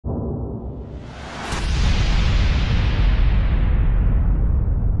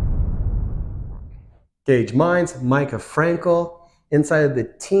Gage Mines, Micah Frankel, inside of the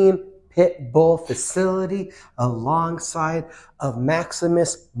Team Pitbull facility alongside of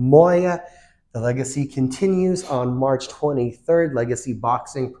Maximus Moya. The legacy continues on March 23rd, Legacy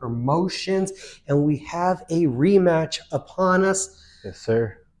Boxing Promotions, and we have a rematch upon us. Yes,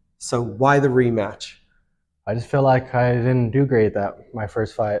 sir. So why the rematch? I just feel like I didn't do great that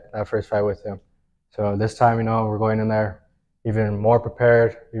first fight with him. So this time, we're going in there even more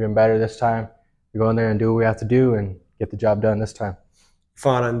prepared, even better this time. We go in there and do what we have to do and get the job done this time.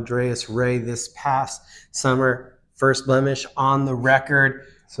 Fought Andreas Rey this past summer, first blemish on the record.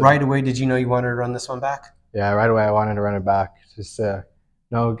 So, right away, did you know you wanted to run this one back? Yeah, right away I wanted to run it back. Just get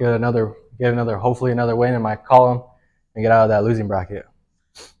another, hopefully another win in my column and get out of that losing bracket.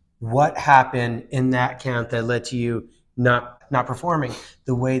 What happened in that camp that led to you not performing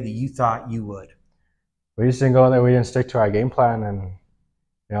the way that you thought you would? We just didn't go in there. We didn't stick to our game plan,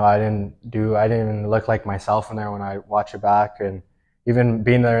 and I didn't even look like myself in there when I watch it back. And even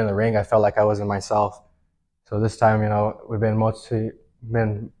being there in the ring, I felt like I wasn't myself. So this time, we've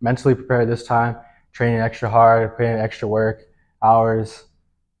been mentally prepared this time, training extra hard, putting in extra work, hours,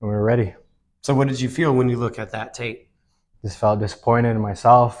 and we were ready. So what did you feel when you look at that tape? Just felt disappointed in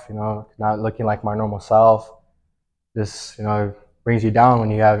myself, not looking like my normal self. Just, it brings you down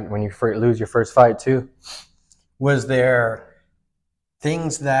when you lose your first fight too. Was there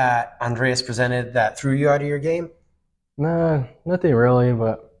things that Andreas presented that threw you out of your game? Nah, nothing really,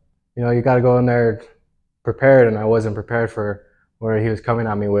 but you got to go in there prepared, and I wasn't prepared for what he was coming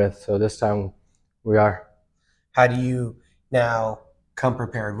at me with. So this time we are. How do you now come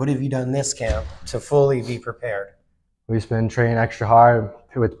prepared? What have you done this camp to fully be prepared? We've been training extra hard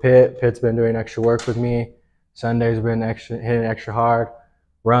with Pitt. Pitt's been doing extra work with me. Sunday's been hitting extra hard.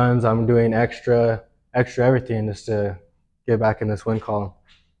 Runs, I'm doing extra everything just to get back in this win column.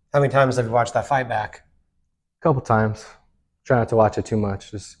 How many times have you watched that fight back? A couple times. Try not to watch it too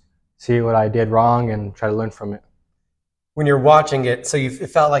much. Just see what I did wrong and try to learn from it. When you're watching it, so it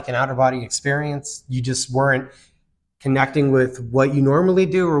felt like an outer body experience? You just weren't connecting with what you normally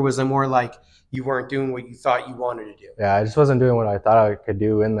do, or was it more like you weren't doing what you thought you wanted to do? Yeah, I just wasn't doing what I thought I could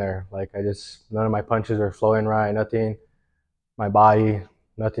do in there. Like none of my punches were flowing right, nothing, my body,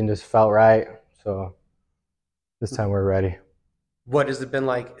 nothing just felt right. So this time we're ready. What has it been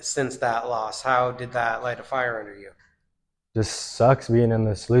like since that loss? How did that light a fire under you? Just sucks being in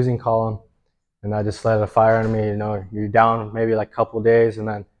this losing column, and I just let a fire under me. You're down maybe like a couple of days, and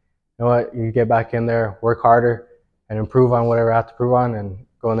then you know what? You get back in there, work harder, and improve on whatever I have to improve on, and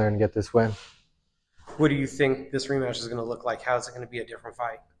go in there and get this win. What do you think this rematch is going to look like? How is it going to be a different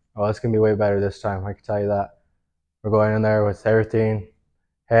fight? Oh, it's going to be way better this time. I can tell you that. We're going in there with everything,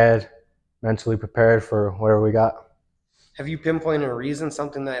 head, mentally prepared for whatever we got. Have you pinpointed a reason,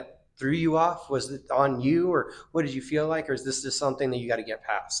 something that threw you off? Was it on you, or what did you feel like? Or is this just something that you got to get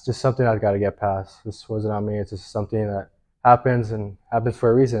past? Just something I've got to get past. This wasn't on me. It's just something that happens and happens for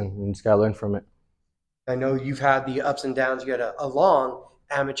a reason. And you just got to learn from it. I know you've had the ups and downs. You had a long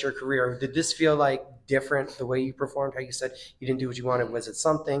amateur career. Did this feel like different, the way you performed, how you said you didn't do what you wanted? Was it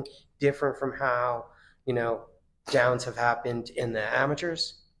something different from how, downs have happened in the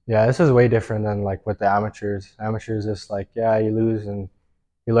amateurs? Yeah, this is way different than like with the amateurs. Amateurs just like, yeah, you lose and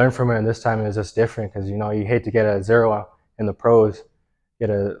you learn from it. And this time it was just different because, you hate to get a 0 in the pros, get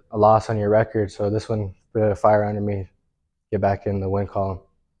a loss on your record. So this one put a fire under me, get back in the win column.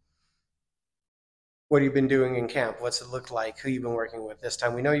 What have you been doing in camp? What's it look like? Who you've been working with this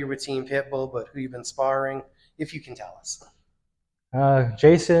time? We know you're with Team Pitbull, but who you've been sparring, if you can tell us.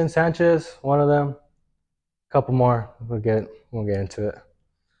 Jason Sanchez, one of them. A couple more. We'll get into it.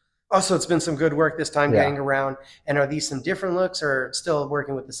 Also, it's been some good work this time getting around. And are these some different looks, or still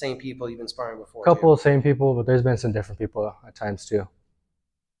working with the same people you've been sparring before? A couple of same people, but there's been some different people at times too.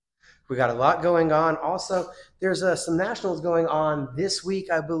 We got a lot going on. Also, there's some nationals going on this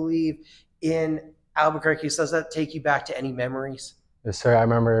week, I believe, in Albuquerque. So does that take you back to any memories? Yes, sir. I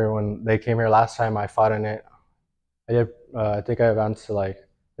remember when they came here last time, I fought in it. I think I advanced to like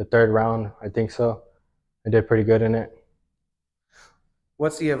the 3rd round. I think so. I did pretty good in it.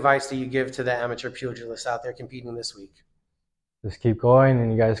 What's the advice that you give to the amateur pugilists out there competing this week? Just keep going,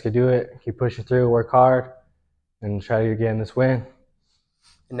 and you guys can do it. Keep pushing through, work hard, and try to get in this win.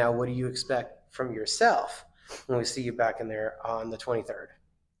 And now what do you expect from yourself when we see you back in there on the 23rd?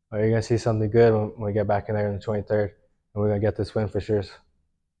 Well, you're going to see something good when we get back in there on the 23rd, and we're going to get this win for sure.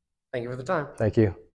 Thank you for the time. Thank you.